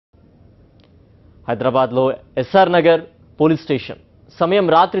హైదరాబాద్లో SR Nagar police station సమయం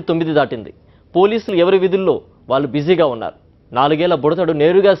రాత్రి 9 దాటింది. పోలీసులు ఎవరి విధుల్లో వాళ్ళు బిజీగా ఉన్నారు. 4 ఏళ్ల బుడతడు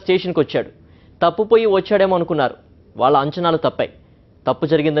నేరుగా స్టేషన్కి వచ్చాడు. తప్పుపోయి వచ్చాడేమో అనుకున్నారు. వాళ్ళ అంచనాలు తప్పాయి. తప్పు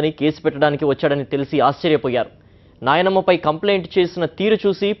జరిగిందని కేసు పెట్టడానికి వచ్చాడని తెలిసి ఆశ్చర్యపోయారు. నాయనమ్మపై కంప్లైంట్ చేసిన తీరు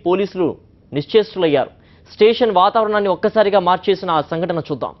చూసి పోలీసులు నిశ్చేష్టులయ్యారు. స్టేషన్ వాతావరణాన్ని ఒక్కసారిగా మార్చేసిన ఆ సంఘటన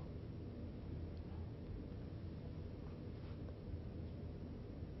చూద్దాం.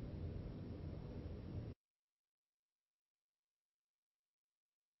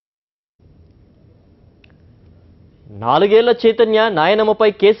 నాలుగేళ్ల చైతన్య నాయనమ్మపై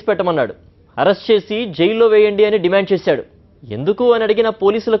కేసు పెట్టమన్నాడు. అరెస్ట్ చేసి జైల్లో వేయండి అని డిమాండ్ చేశాడు. ఎందుకు అని అడిగిన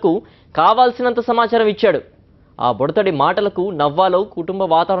పోలీసులకు కావాల్సినంత సమాచారం ఇచ్చాడు. ఆ బుడతడి మాటలకు నవ్వాలో కుటుంబ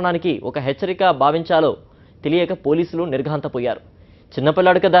వాతావరణానికి ఒక హెచ్చరిక భావించాలో తెలియక పోలీసులు నిర్ఘాంతపోయారు.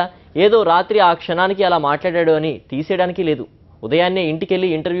 చిన్నపిల్లాడు కదా, ఏదో రాత్రి ఆ క్షణానికి అలా మాట్లాడాడు అని తీసేయడానికి లేదు. ఉదయాన్నే ఇంటికెళ్లి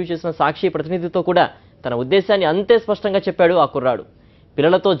ఇంటర్వ్యూ చేసిన సాక్షి ప్రతినిధితో కూడా తన ఉద్దేశాన్ని అంతే స్పష్టంగా చెప్పాడు ఆ కుర్రాడు.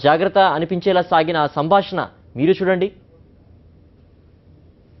 పిల్లలతో జాగ్రత్త అనిపించేలా సాగిన ఆ సంభాషణ మీరు చూడండి.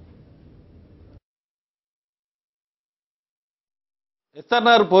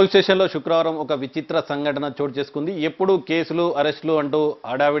 ఎస్ఆర్ఆర్ పోలీస్ స్టేషన్లో శుక్రవారం ఒక విచిత్ర సంఘటన చోటు చేసుకుంది. ఎప్పుడు కేసులు అరెస్టులు అంటూ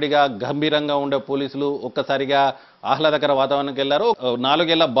హడావిడిగా గంభీరంగా ఉండే పోలీసులు ఒక్కసారిగా ఆహ్లాదకర వాతావరణానికి వెళ్లారు. 4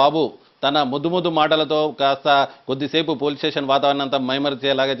 ఏళ్ల బాబు తన ముద్దు మాటలతో కాస్త కొద్దిసేపు పోలీస్ స్టేషన్ వాతావరణం అంతా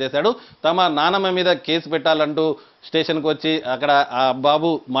మైమరిచేలాగా చేశాడు. తమ నానమ్మ మీద కేసు పెట్టాలంటూ స్టేషన్కి వచ్చి అక్కడ ఆ బాబు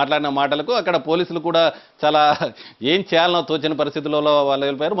మాట్లాడిన మాటలకు అక్కడ పోలీసులు కూడా చాలా ఏం చేయాలనో తోచని పరిస్థితులలో వాళ్ళు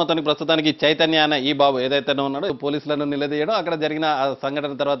వెళ్ళిపోయారు. మొత్తానికి ప్రస్తుతానికి చైతన్య అనే ఈ బాబు ఏదైతే ఉన్నాడో పోలీసులను నిలదీయడం, అక్కడ జరిగిన ఆ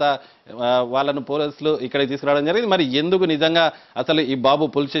సంఘటన తర్వాత వాళ్ళను పోలీసులు ఇక్కడికి తీసుకురావడం జరిగింది. మరి ఎందుకు నిజంగా అసలు ఈ బాబు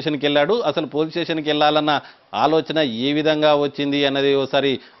పోలీస్ స్టేషన్కి వెళ్ళాడు, అసలు పోలీస్ స్టేషన్కి వెళ్ళాలన్న ఆలోచన ఏ విధంగా వచ్చింది అన్నది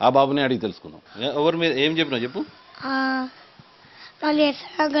ఒకసారి ఆ బాబుని అడిగి తెలుసుకుందాం. ఎవరు మీద ఏం చెప్పినావు చెప్పు. పోలీస్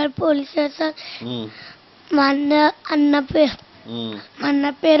స్టేషన్ మా అన్న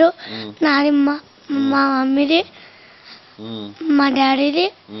పేరు నానిమ్మ, మా మమ్మీది, మా డాడీది,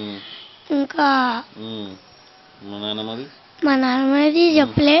 ఇంకా మా నాన్నమ్మది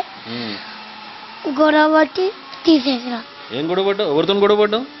చెప్పలే. గొడవ పట్టి తీసేసిన. ఏం గొడవ పడ్డావు? ఎవరితో గొడవ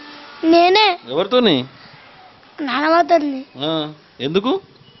పడ్డావు? నేనే. ఎవరితోని? నానమ్మతో. ఎందుకు?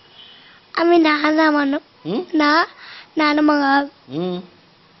 ఆమె నాన్నమ్మ, నా నానమ్మ కాదు,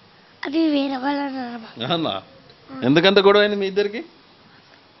 అది వేరే వాళ్ళ నానమ్మ. ఎందుకంత గొడవ అయింది మీ ఇద్దరికి?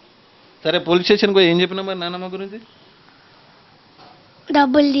 సరే, పోలీస్ స్టేషన్కి పోయి ఏం చెప్పినా మరి నానమ్మ గురించి?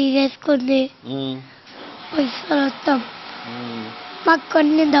 డబ్బులు తీసేసుకుంది, పైసలు వస్తాం, మాకు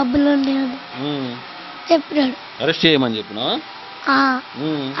కొన్ని డబ్బులు ఉండేది చెప్పినాడు. అరెస్ట్ చేయమని చెప్పినా?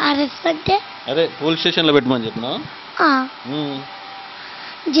 అరెస్ట్ అంటే అదే పోలీస్ స్టేషన్లో పెట్టమని చెప్పినా?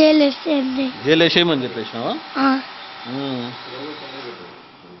 జైలు వేసేయండి. జైలు వేసేయమని చెప్పేసినావా?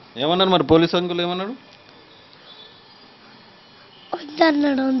 ఏమన్నాడు మరి పోలీస్ అంకులు? ఏమన్నాడు?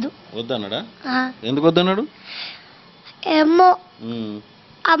 వద్దన్నాడు. వద్దన్నాడా? ఎందుకు వద్దన్నాడు? ఏమో,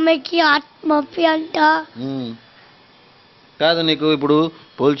 ఆమెకి ఆత్మహత్య అంట. కాదు, నీకు ఇప్పుడు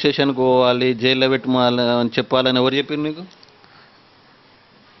పోలీస్ స్టేషన్కి పోవాలి, జైల్లో పెట్టాలి అని చెప్పాలని ఎవరు చెప్పారు నీకు?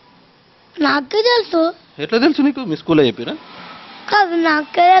 నాకే తెలుసు. ఎట్లా తెలుసు నీకు? మీ స్కూల్లో చెప్పారా? కాదు,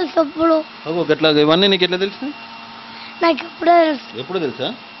 నాకే తెలుసు. అప్పుడు ఎట్లా ఇవన్నీ నీకు ఎట్లా తెలుసు? నాకు ఎప్పుడో తెలుసు. ఎప్పుడు తెలుసా?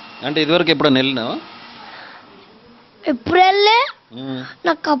 అంటే ఇదివరకు ఎప్పుడన్నా వెళ్ళినావా? ఎప్పుడు వెళ్ళే,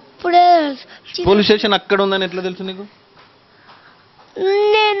 నాకు అప్పుడే తెలుసు. పోలీస్ స్టేషన్ అక్కడ ఉందని ఎట్లా తెలుసు నీకు?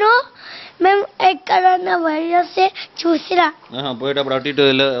 మేము ఎక్కడన్నా వస్తే చూసిరా. పోయేటప్పుడు అటు ఇటు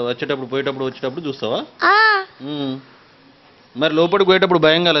వచ్చేటప్పుడు చూస్తావా? మరి లోపలికి పోయేటప్పుడు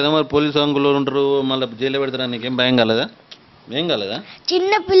భయం కాలేదా? మరి పోలీసు అంకులు ఉంటారు, మళ్ళీ జైల్లో పెడతారా, నీకేం భయం కాలేదా? ఏం కాలేదా?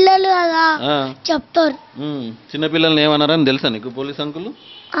 చిన్న పిల్లలు కదా చెప్తారు. చిన్న పిల్లల్ని ఏమన్నారని తెలుసా నీకు పోలీస్ అంకులు?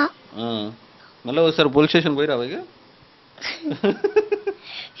 మళ్ళీ ఒకసారి పోలీస్ స్టేషన్ పోయి రావు ఇక?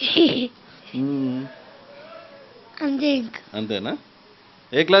 అంతేనా?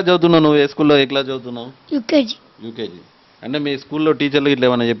 ఏ క్లాస్ చదువుతున్నావు నువ్వు? ఏ స్కూల్లో ఏ క్లాస్ చదువుతున్నావు? యూకేజీ. అంటే మీ స్కూల్లో టీచర్లు ఇట్లా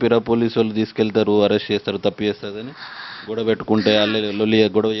ఏమైనా చెప్పారా? పోలీసు వాళ్ళు తీసుకెళ్తారు, అరెస్ట్ చేస్తారు, తప్పు చేస్తుందని, గొడవ పెట్టుకుంటే లొల్లి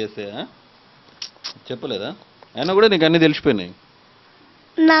గొడవ చేస్తే చెప్పలేదా? అయినా కూడా నీకు అన్నీ తెలిసిపోయినాయి.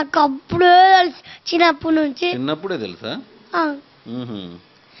 నాకు అప్పుడే తెలుసు, చిన్నప్పుడే తెలుసా?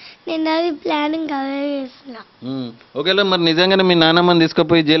 నేను అది ప్లానింగ్ అదే చేసిన. ఓకేలా, మరి నిజంగానే మీ నాన్నమ్మని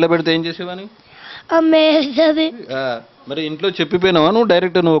తీసుకుపోయి జైల్లో పెడితే ఏం చేసేవాని? మరి ఇంట్లో చెప్పిపోయినావా? నువ్వు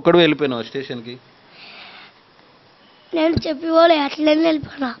డైరెక్ట్ నువ్వు ఒక్కడు వెళ్ళిపోయినావా స్టేషన్కి? నేను చెప్పిపోలే, అట్లనే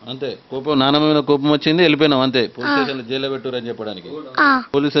వెళ్ళిపోయినా. అంతే, కోపం నాన్నమ్మ మీద కోపం వచ్చింది, వెళ్ళిపోయినావు అంతే. పోలీస్ స్టేషన్ జైల్లో పెట్టారు అని చెప్పడానికి.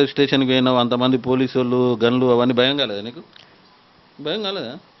 పోలీస్ స్టేషన్కి పోయినావు, అంతమంది పోలీసు వాళ్ళు, గన్లు, అవన్నీ భయం కాలేదా నీకు? భయం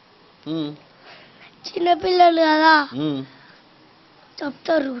కాలేదా? చిన్నపిల్లలు కదా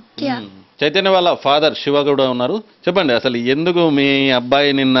చెప్తారు. చైతన్య వాళ్ళ ఫాదర్ శివ కూడా ఉన్నారు. చెప్పండి, అసలు ఎందుకు మీ అబ్బాయి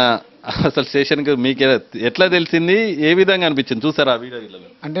నిన్న అసలు స్టేషన్కి మీకు ఎట్లా తెలిసింది, ఏ విధంగా అనిపించింది చూసారా ఆ వీడియో?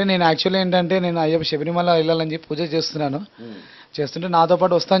 అంటే నేను యాక్చువల్లీ ఏంటంటే నేను అయ్యప్ప శబరిమల వెళ్ళాలని చెప్పి పూజ చేస్తున్నాను. చేస్తుంటే నాతో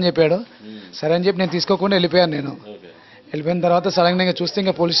పాటు వస్తా అని చెప్పాడు. సరే అని చెప్పి నేను తీసుకోకుండా వెళ్ళిపోయాను. నేను వెళ్ళిపోయిన తర్వాత సడన్గా చూస్తే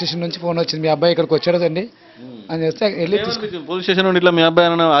ఇంకా పోలీస్ స్టేషన్ నుంచి ఫోన్ వచ్చింది, మీ అబ్బాయి ఇక్కడికి వచ్చాడు అండి అని చేస్తే వెళ్ళి పోలీస్ స్టేషన్ నుండి ఇట్లా మీ అబ్బాయి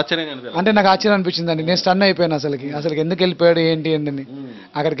ఆశ్చర్యంగా అనిపించింది. అంటే నాకు ఆశ్చర్యం అనిపించింది అండి. నేను స్టన్ అయిపోయాను అసలు ఎందుకు వెళ్ళిపోయాడు ఏంటి ఏంటని.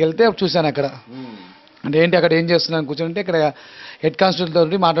 అక్కడికి వెళ్తే చూశాను అక్కడ అంటే ఏంటి అక్కడ ఏం చేస్తున్నాను కూర్చుంటే ఇక్కడ హెడ్ కానిస్టేబుల్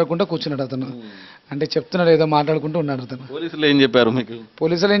తోటి మాట్లాడుకుంటూ కూర్చున్నాడు అతను. అంటే చెప్తున్నాడు ఏదో మాట్లాడుకుంటూ ఉన్నాడు అతను. పోలీసులు ఏం చెప్పారు మీకు?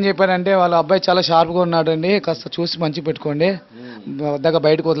 పోలీసులు ఏం చెప్పారంటే వాళ్ళ అబ్బాయి చాలా షార్ప్గా ఉన్నాడు అండి, కాస్త చూసి మంచి పెట్టుకోండి, దగ్గర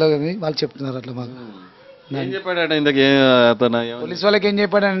బయటకు వదలదని వాళ్ళు చెప్తున్నారు అట్లా మాకు. పోలీస్ వాళ్ళకి ఏం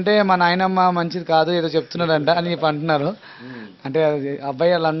చెప్పాడంటే మా నాయనమ్మ మంచిది కాదు ఏదో చెప్తున్నాడంట అని అంటున్నారు. అంటే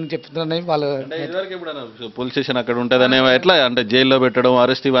అబ్బాయి అలా అన్ని చెప్తున్నారని వాళ్ళు. పోలీస్ స్టేషన్ అక్కడ ఉంటుందని ఎట్లా అంటే జైల్లో పెట్టడం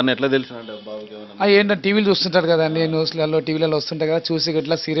అరెస్ట్ ఇవన్నీ ఎట్లా తెలుసు? ఏంటంటే టీవీలు చూస్తుంటారు కదండి, న్యూస్లలో టీవీలలో వస్తుంటాయి కదా, చూసి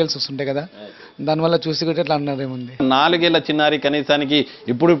ఇట్లా సీరియల్స్ వస్తుంటాయి కదా, దానివల్ల చూసి గట్లా ఇట్లా అన్నారేముంది. 4 ఏళ్ల చిన్నారి కనీసానికి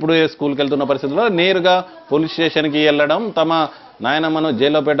ఇప్పుడు స్కూల్కి వెళ్తున్న పరిస్థితుల్లో నేరుగా పోలీస్ స్టేషన్కి వెళ్ళడం, తమ నాయనమ్మను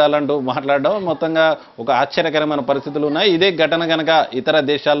జైల్లో పెట్టాలంటూ మాట్లాడడం మొత్తంగా ఒక ఆశ్చర్యకరమైన పరిస్థితులు ఉన్నాయి. ఇదే ఘటన కనుక ఇతర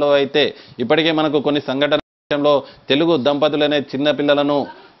దేశాల్లో అయితే ఇప్పటికే మనకు కొన్ని సంఘటనలో తెలుగు దంపతులనే చిన్న పిల్లలను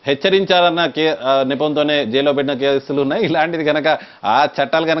హెచ్చరించాలన్న నెపంతోనే జైల్లో పెట్టిన కేసులు ఉన్నాయి. ఇలాంటిది కనుక ఆ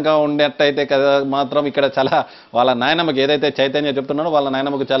చట్టాలు కనుక ఉండేట్టయితే కదా మాత్రం ఇక్కడ చాలా వాళ్ళ నాయనమ్మకి ఏదైతే చైతన్య చెప్తున్నాడో వాళ్ళ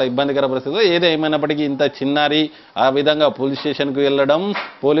నాయనమ్మకు చాలా ఇబ్బందికర పరిస్థితి. ఏదేమైనప్పటికీ ఇంత చిన్నారి ఆ విధంగా పోలీస్ స్టేషన్కి వెళ్ళడం,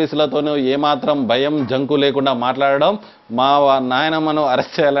 పోలీసులతోనూ ఏమాత్రం భయం జంకు లేకుండా మాట్లాడడం, మా నాయనమ్మను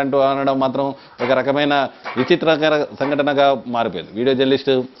అరెస్ట్ చేయాలంటూ అనడం మాత్రం ఒక రకమైన విచిత్రకర సంఘటనగా మారిపోయింది. వీడియో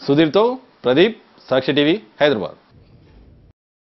జర్నలిస్ట్ సుధీర్తో ప్రదీప్, సాక్షి టీవీ, హైదరాబాద్.